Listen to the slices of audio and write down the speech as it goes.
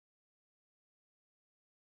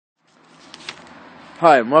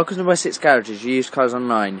Hi and welcome to Wessex Garages Used Cars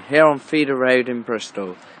Online, here on Feeder Road in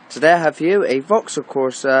Bristol. Today I have for you a Vauxhall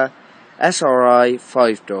Corsa SRI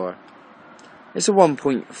 5-door. It's a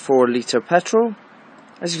 1.4 litre petrol.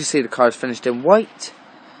 As you can see, the car is finished in white.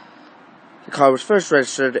 The car was first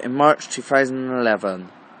registered in March 2011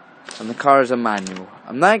 and the car is a manual.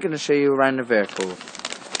 I'm now going to show you around the vehicle.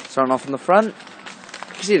 Starting off on the front,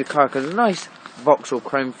 you can see the car comes with a nice Vauxhall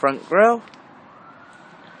chrome front grille,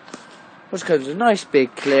 which comes with nice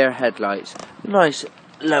big clear headlights, nice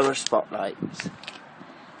lower spotlights.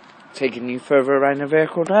 Taking you further around the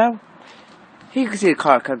vehicle now, here you can see the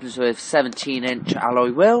car comes with 17-inch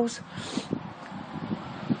alloy wheels.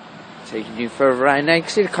 Taking you further around now, you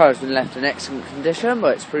can see the car has been left in excellent condition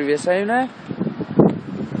by its previous owner.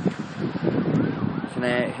 Looking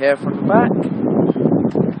at it here from the back.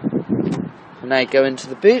 And now go into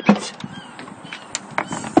the boot.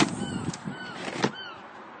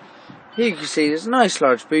 Here you can see there's a nice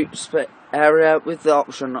large boot area with the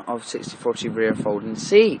option of 60/40 rear folding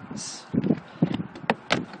seats.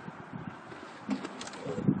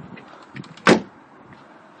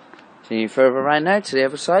 Continue further around now to the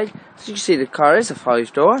other side. As you can see, the car is a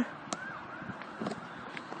 5-door.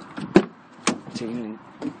 Taking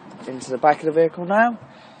into the back of the vehicle now.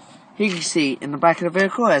 Here you can see in the back of the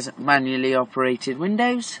vehicle has manually operated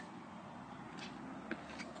windows.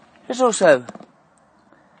 There's also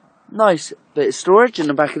nice bit of storage in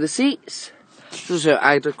the back of the seats. There's also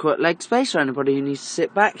adequate leg space for anybody who needs to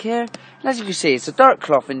sit back here. And as you can see, it's a dark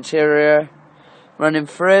cloth interior running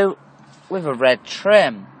through with a red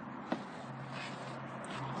trim.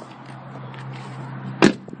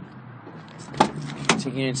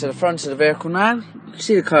 Taking you into the front of the vehicle now, you can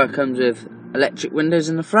see the car comes with electric windows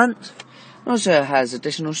in the front. It also has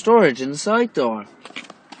additional storage in the side door.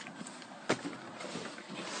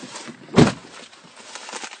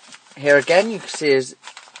 Here again, you can see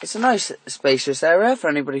it's a nice spacious area for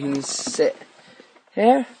anybody who needs to sit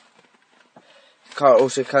here. The car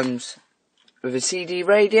also comes with a CD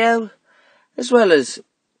radio, as well as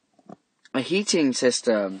a heating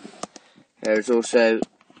system. There's also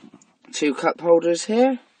 2 cup holders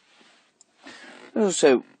here. There's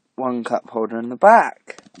also 1 cup holder in the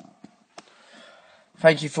back.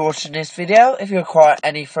 Thank you for watching this video. If you require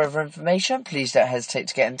any further information, please don't hesitate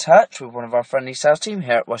to get in touch with one of our friendly sales team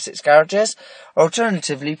here at Wessex Garages. Or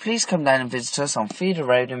alternatively, please come down and visit us on Feeder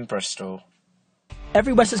Road in Bristol.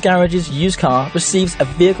 Every Wessex Garages used car receives a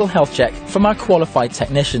vehicle health check from our qualified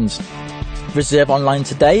technicians. Reserve online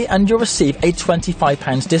today and you'll receive a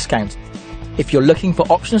 £25 discount. If you're looking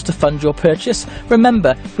for options to fund your purchase,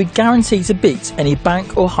 remember, we guarantee to beat any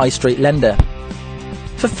bank or high street lender.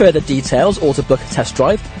 For further details or to book a test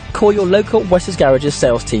drive, call your local Wessex Garages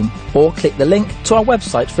sales team or click the link to our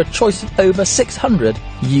website for a choice of over 600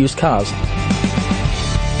 used cars.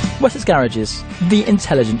 Wessex Garages, the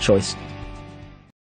intelligent choice.